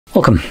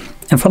Welcome.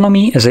 In front of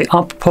me is a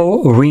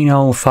Oppo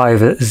Reno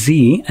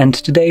 5Z, and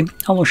today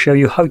I will show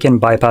you how you can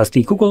bypass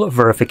the Google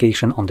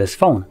verification on this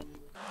phone.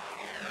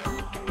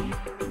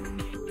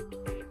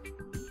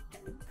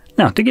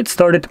 Now, to get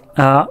started,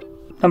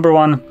 number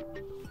one,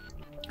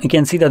 you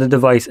can see that the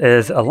device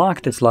is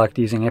locked. It's locked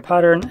using a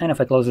pattern, and if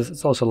I close this,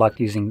 it's also locked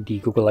using the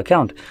Google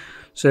account.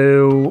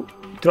 So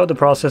throughout the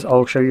process,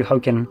 I'll show you how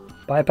you can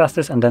bypass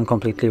this and then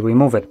completely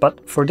remove it.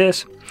 But for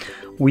this,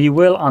 we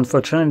will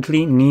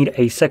unfortunately need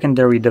a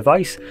secondary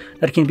device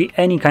that can be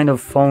any kind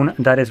of phone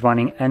that is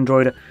running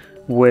Android,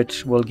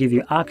 which will give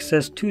you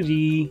access to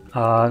the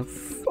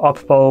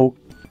Oppo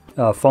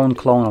phone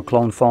clone or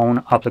clone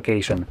phone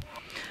application.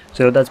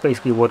 So that's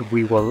basically what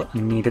we will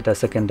need as a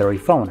secondary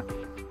phone.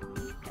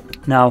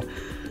 Now,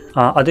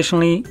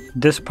 additionally,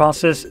 this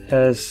process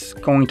is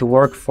going to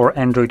work for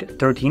Android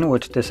 13,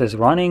 which this is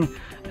running,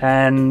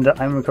 and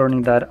I'm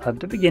recording that at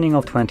the beginning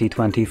of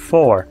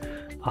 2024.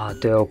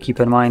 Though keep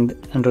in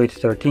mind, Android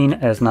 13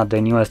 is not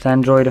the newest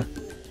Android,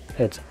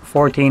 it's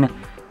 14.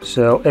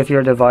 So if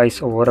your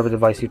device or whatever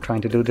device you're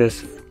trying to do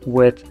this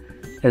with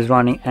is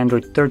running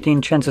Android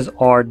 13, chances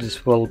are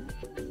this will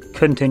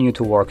continue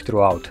to work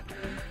throughout,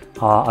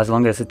 as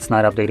long as it's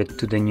not updated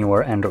to the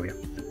newer Android.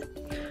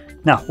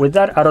 Now, with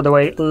that out of the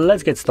way,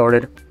 let's get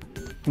started.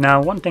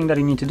 Now, one thing that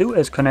you need to do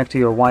is connect to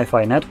your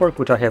Wi-Fi network,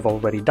 which I have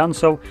already done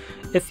so.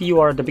 If you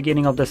are at the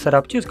beginning of the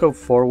setup, just go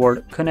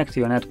forward, connect to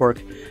your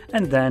network,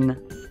 and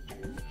then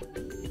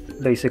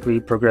basically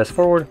progress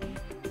forward.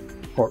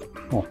 Or,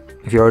 well,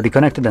 if you're already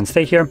connected, then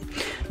stay here.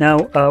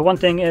 Now, one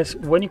thing is,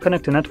 when you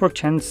connect to network,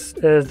 chance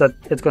is that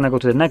it's going to go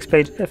to the next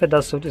page. If it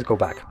does so, just go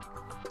back.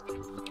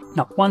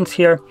 Now, once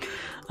here,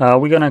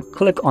 we're going to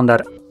click on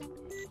that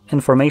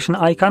information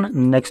icon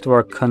next to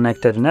our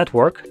connected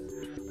network,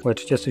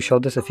 which, just to show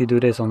this, if you do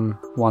this on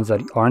ones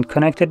that aren't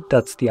connected,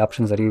 that's the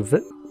options that you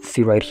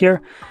see right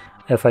here.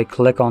 If I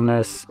click on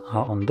this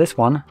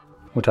one,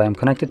 which I am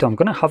connected to, I'm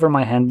going to hover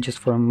my hand just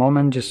for a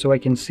moment just so I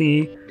can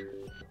see.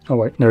 Oh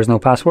wait, there's no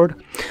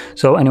password.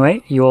 So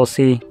anyway, you will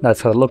see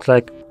that's how it looks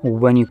like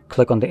when you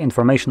click on the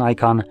information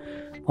icon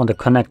on the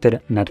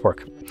connected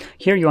network.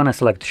 Here you want to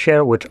select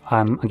share, which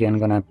I'm again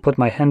going to put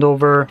my hand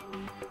over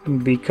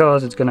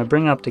because it's going to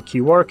bring up the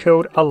QR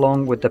code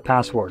along with the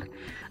password.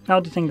 Now,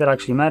 the thing that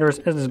actually matters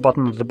is this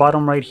button at the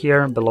bottom right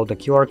here below the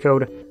QR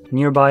code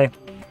nearby.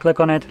 Click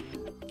on it,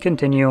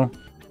 continue,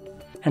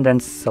 and then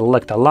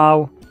select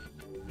allow,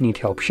 need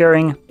help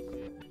sharing,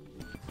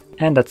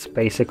 and that's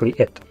basically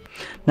it.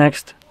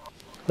 Next,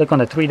 click on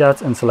the three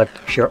dots and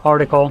select share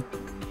article,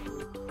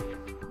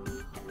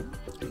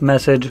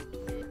 message,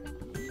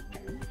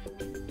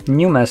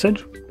 new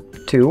message,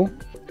 to,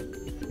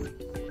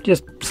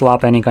 just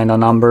slap any kind of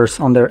numbers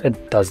on there,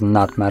 it does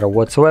not matter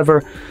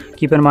whatsoever.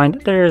 Keep in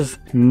mind, there's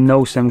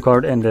no SIM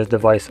card in this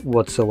device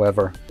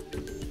whatsoever.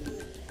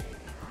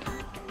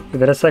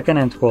 Give it a second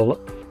and we'll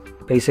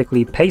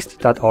basically paste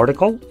that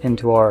article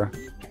into our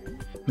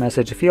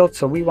message field.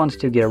 So we want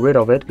to get rid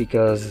of it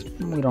because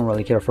we don't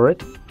really care for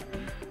it.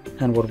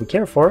 And what we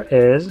care for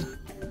is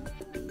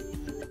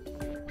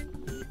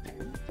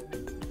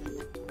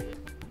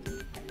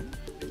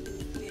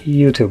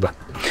YouTube.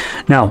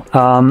 Now,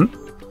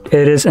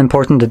 it is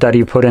important that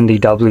you put in the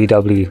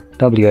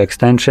www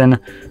extension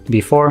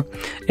before.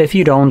 If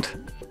you don't,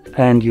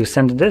 and you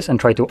send this and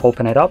try to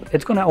open it up,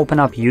 it's going to open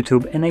up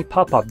YouTube in a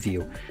pop-up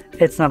view.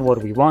 It's not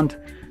what we want.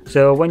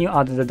 So when you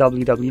add the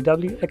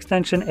www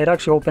extension, it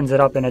actually opens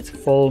it up in its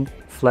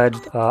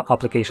full-fledged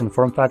application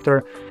form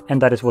factor, and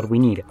that is what we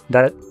need.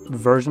 That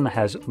version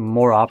has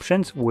more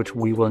options, which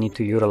we will need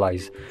to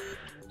utilize.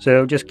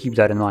 So just keep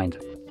that in mind.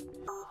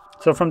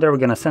 So from there, we're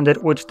going to send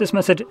it, which this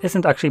message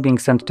isn't actually being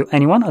sent to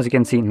anyone. As you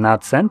can see,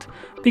 not sent,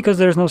 because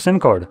there's no SIM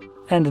card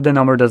and the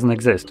number doesn't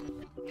exist.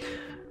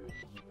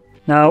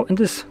 Now, in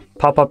this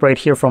pop-up right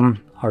here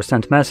from our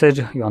sent message,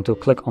 you want to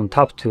click on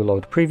top to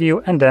load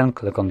preview and then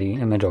click on the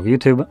image of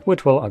YouTube,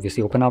 which will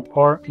obviously open up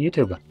our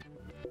YouTube.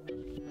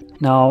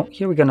 Now,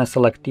 here we're going to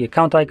select the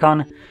account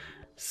icon,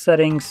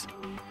 settings,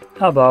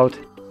 about,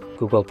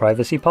 Google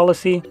privacy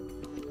policy,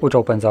 which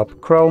opens up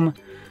Chrome,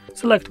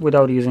 select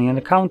without using an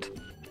account.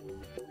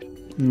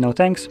 No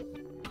thanks.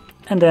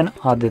 And then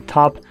at the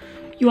top,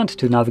 you want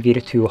to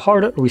navigate to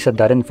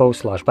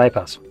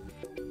HardReset.Info/bypass.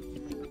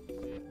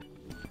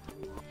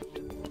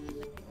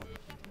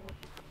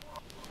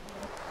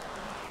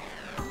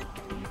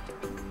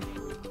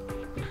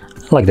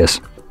 Like this.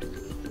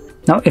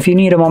 Now, if you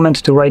need a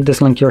moment to write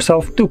this link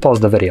yourself, do pause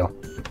the video.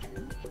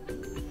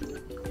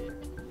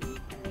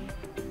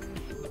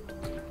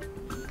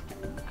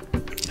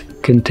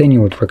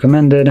 Continue with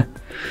recommended.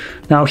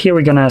 Now here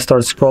we're gonna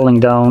start scrolling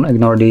down,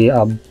 ignore the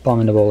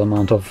abominable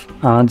amount of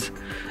ads,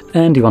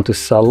 and you want to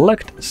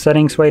select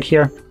settings right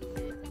here.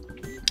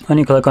 When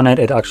you click on it,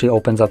 it actually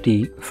opens up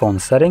the phone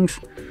settings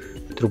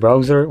through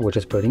browser, which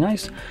is pretty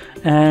nice.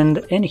 And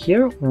in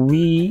here,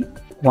 we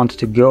want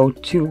to go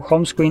to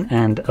home screen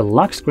and a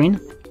lock screen,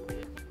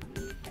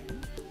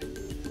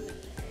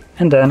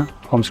 and then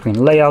home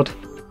screen layout,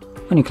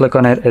 when you click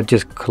on it, it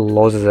just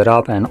closes it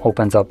up and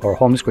opens up our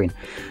home screen.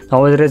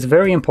 Now, it is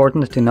very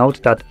important to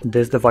note that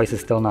this device is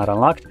still not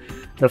unlocked.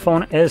 The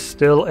phone is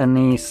still in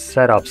the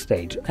setup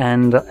stage,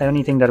 and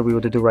anything that we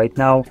would do right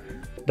now,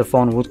 the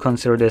phone would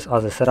consider this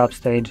as a setup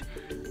stage.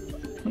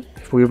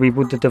 If we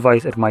reboot the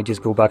device, it might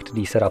just go back to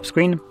the setup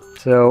screen.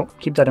 So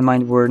keep that in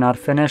mind, we're not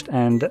finished,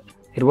 and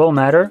it will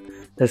matter,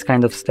 this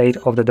kind of state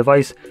of the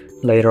device,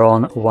 later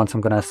on, once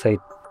I'm gonna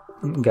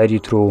guide you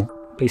through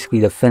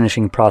basically the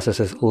finishing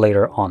processes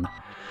later on.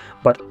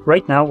 But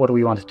right now, what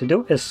we wanted to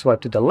do is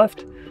swipe to the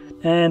left,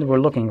 and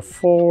we're looking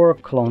for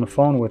clone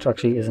phone, which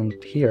actually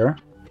isn't here.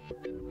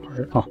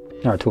 Oh,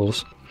 there are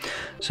tools.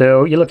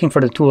 So you're looking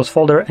for the tools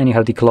folder, and you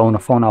have the clone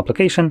phone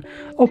application.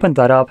 Open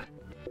that up,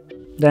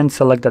 then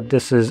select that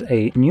this is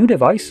a new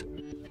device,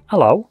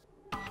 allow,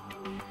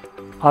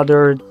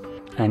 other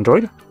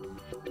Android,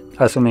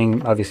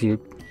 assuming obviously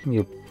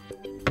you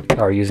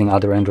are using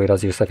other Android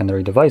as your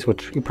secondary device,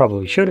 which you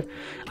probably should.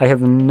 I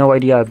have no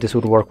idea if this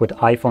would work with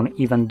iPhone,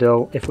 even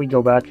though if we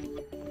go back,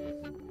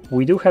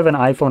 we do have an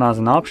iPhone as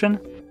an option.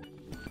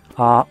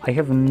 I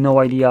have no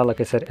idea, like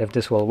I said, if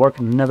this will work.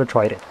 Never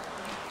tried it.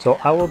 So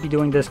I will be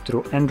doing this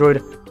through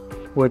Android,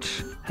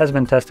 which has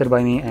been tested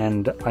by me,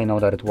 and I know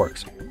that it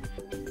works.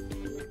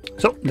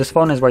 So this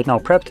phone is right now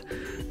prepped.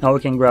 Now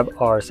we can grab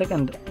our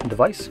second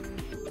device.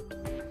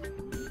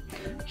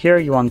 Here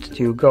you want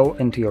to go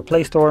into your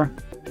Play Store.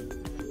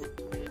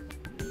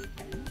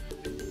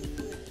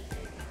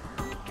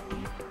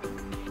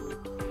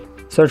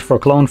 Search for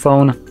clone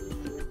phone.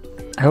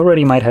 I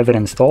already might have it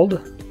installed.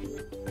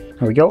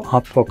 There we go,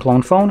 Oppo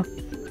clone phone.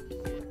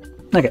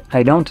 Okay,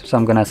 I don't, so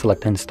I'm gonna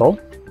select install.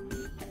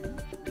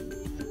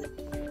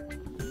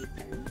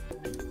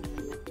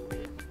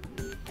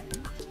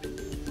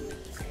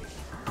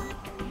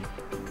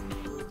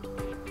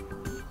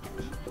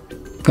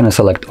 Gonna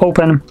select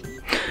open,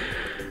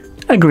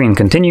 agree and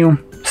continue,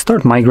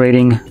 start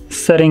migrating,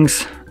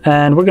 settings,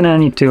 and we're gonna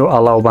need to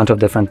allow a bunch of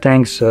different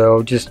things.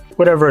 So just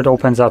whatever it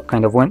opens up,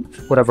 kind of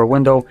whatever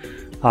window,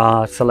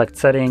 select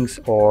settings,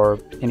 or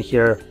in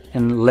here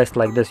in list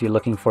like this, you're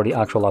looking for the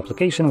actual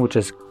application, which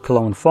is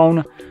clone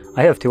phone.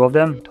 I have two of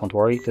them, don't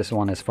worry. This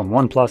one is from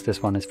OnePlus,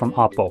 this one is from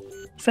Oppo.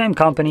 Same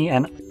company,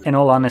 and in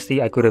all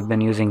honesty, I could have been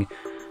using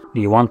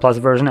the OnePlus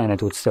version and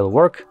it would still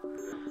work.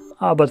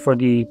 But for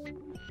the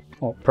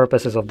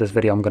purposes of this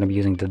video, I'm going to be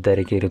using the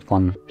dedicated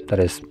one that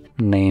is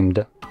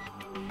named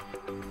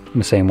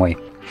the same way.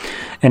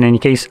 In any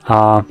case,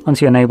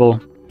 once you enable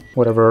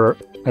whatever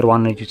it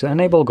wanted you to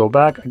enable, go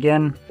back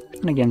again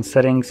and again,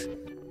 settings,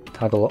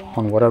 toggle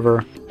on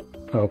whatever.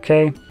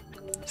 Okay,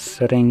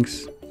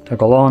 settings,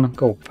 toggle on,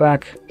 go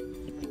back,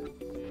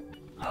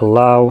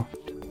 allow,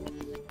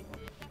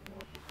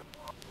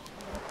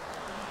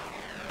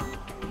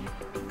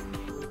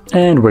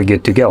 and we're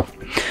good to go.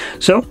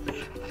 So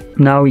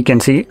now you can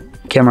see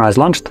camera is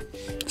launched.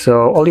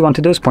 So all you want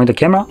to do is point the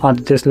camera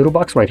at this little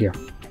box right here.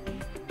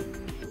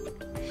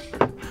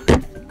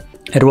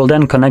 It will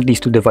then connect these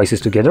two devices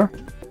together.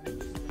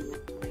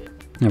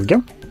 There we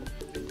go.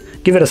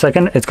 Give it a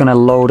second, it's gonna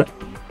load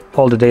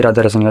all the data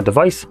that is on your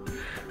device.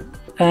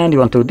 And you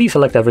want to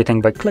deselect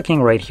everything by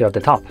clicking right here at the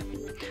top.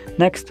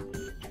 Next,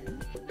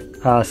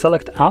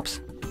 select apps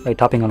by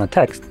tapping on the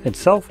text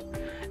itself,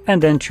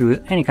 and then choose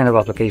any kind of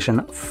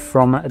application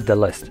from the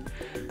list.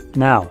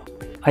 Now,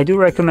 I do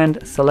recommend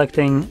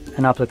selecting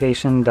an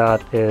application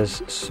that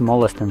is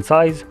smallest in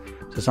size.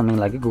 So something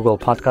like Google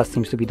Podcast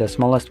seems to be the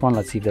smallest one.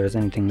 Let's see if there is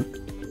anything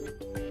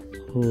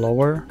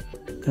lower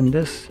than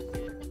this.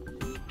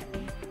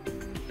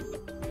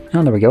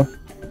 Oh, there we go.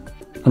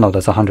 Oh no,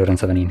 that's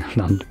 117,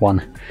 not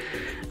one.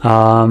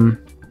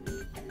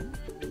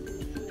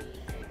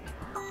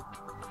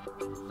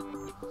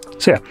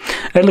 So yeah,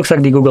 it looks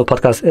like the Google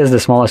Podcast is the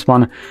smallest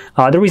one.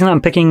 The reason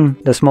I'm picking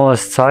the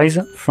smallest size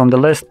from the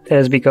list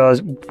is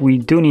because we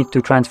do need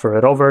to transfer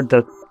it over.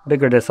 The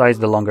bigger the size,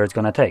 the longer it's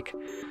gonna take.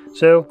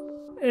 So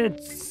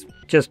it's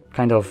just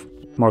kind of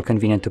more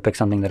convenient to pick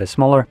something that is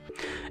smaller.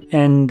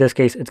 In this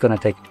case, it's gonna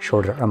take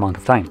shorter amount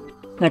of time.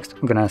 Next,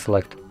 I'm gonna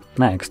select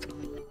next.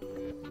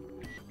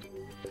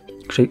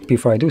 Actually,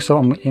 before I do so,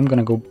 I'm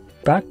gonna go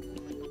back.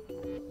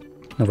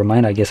 Never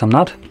mind, I guess I'm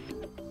not.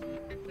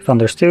 If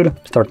understood,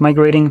 start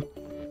migrating.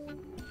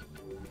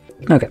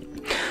 Okay,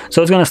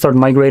 so it's gonna start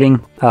migrating.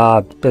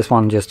 This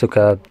one just took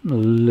a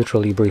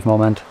literally brief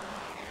moment.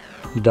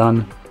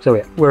 Done. So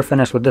yeah, we're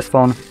finished with this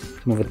phone.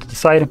 Let's move it to the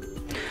side.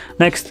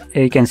 Next,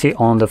 you can see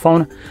on the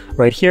phone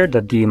right here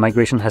that the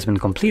migration has been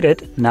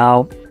completed.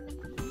 Now,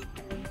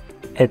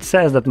 it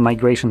says that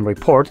migration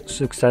report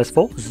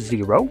successful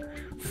 0,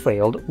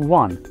 failed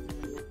 1.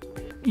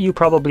 You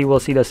probably will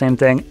see the same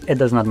thing. It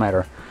does not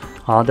matter.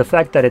 The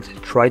fact that it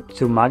tried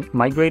to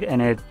migrate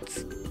and it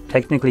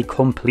technically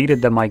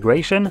completed the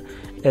migration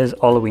is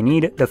all we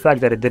need. The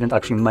fact that it didn't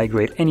actually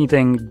migrate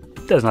anything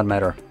does not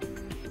matter.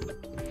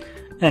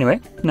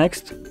 Anyway,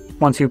 next,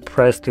 once you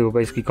press to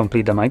basically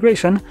complete the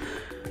migration,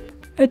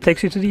 it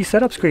takes you to the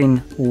setup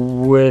screen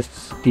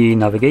with the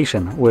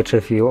navigation, which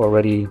if you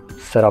already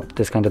set up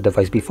this kind of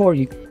device before,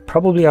 you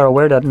probably are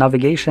aware that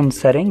navigation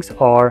settings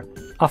are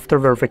after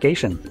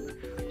verification.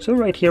 So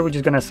right here, we're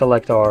just going to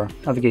select our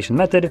navigation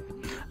method.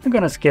 I'm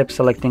going to skip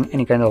selecting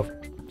any kind of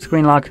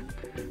screen lock.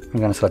 I'm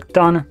going to select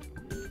done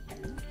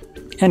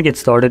and get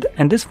started.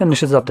 And this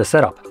finishes up the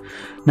setup.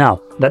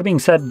 Now, that being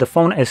said, the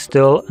phone is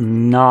still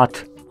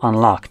not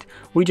unlocked.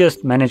 We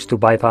just managed to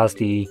bypass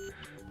the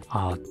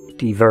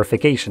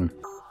verification.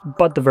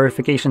 But the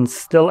verification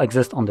still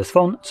exists on this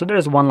phone. So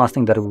there's one last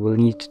thing that we will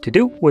need to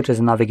do, which is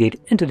navigate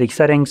into the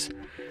settings,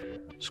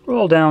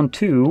 scroll down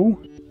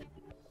to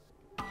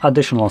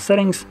additional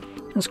settings,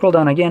 and scroll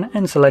down again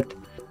and select,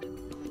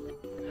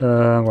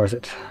 where is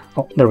it?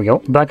 Oh, there we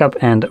go. Backup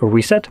and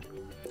reset.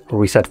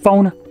 Reset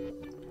phone.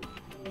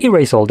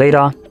 Erase all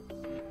data.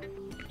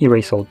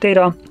 Erase all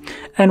data.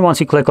 And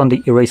once you click on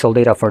the erase all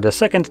data for the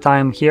second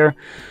time here,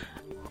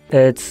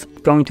 it's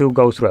going to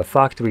go through a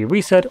factory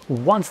reset.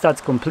 Once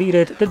that's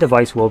completed, the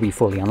device will be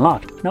fully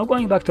unlocked. Now,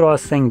 going back to what I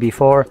was saying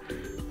before,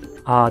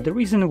 the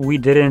reason we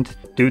didn't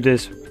do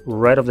this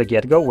right off the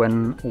get-go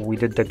when we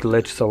did the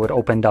glitch so it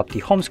opened up the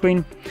home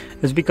screen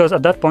is because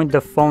at that point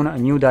the phone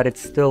knew that it's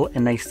still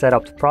in a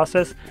setup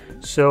process.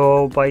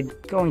 So by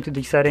going to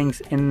the settings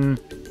in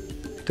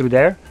through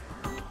there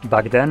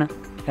back then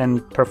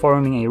and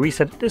performing a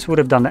reset, this would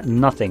have done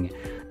nothing.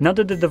 Now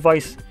that the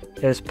device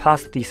is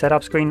past the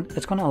setup screen,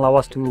 it's going to allow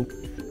us to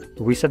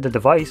reset the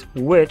device,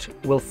 which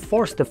will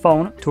force the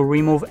phone to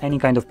remove any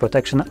kind of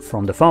protection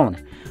from the phone.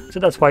 So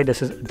that's why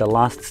this is the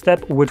last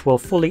step, which will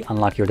fully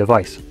unlock your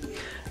device.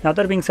 Now,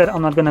 that being said,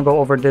 I'm not going to go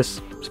over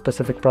this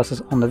specific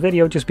process on the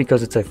video just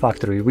because it's a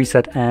factory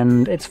reset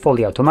and it's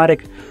fully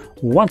automatic.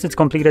 Once it's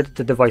completed,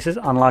 the device is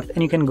unlocked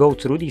and you can go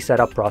through the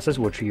setup process,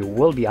 which you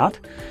will be at,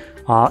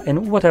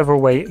 in whatever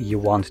way you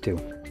want to.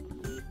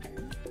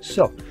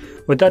 So,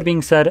 with that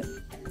being said,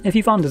 if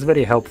you found this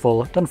video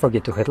helpful, don't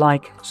forget to hit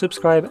like,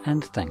 subscribe,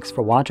 and thanks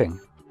for watching.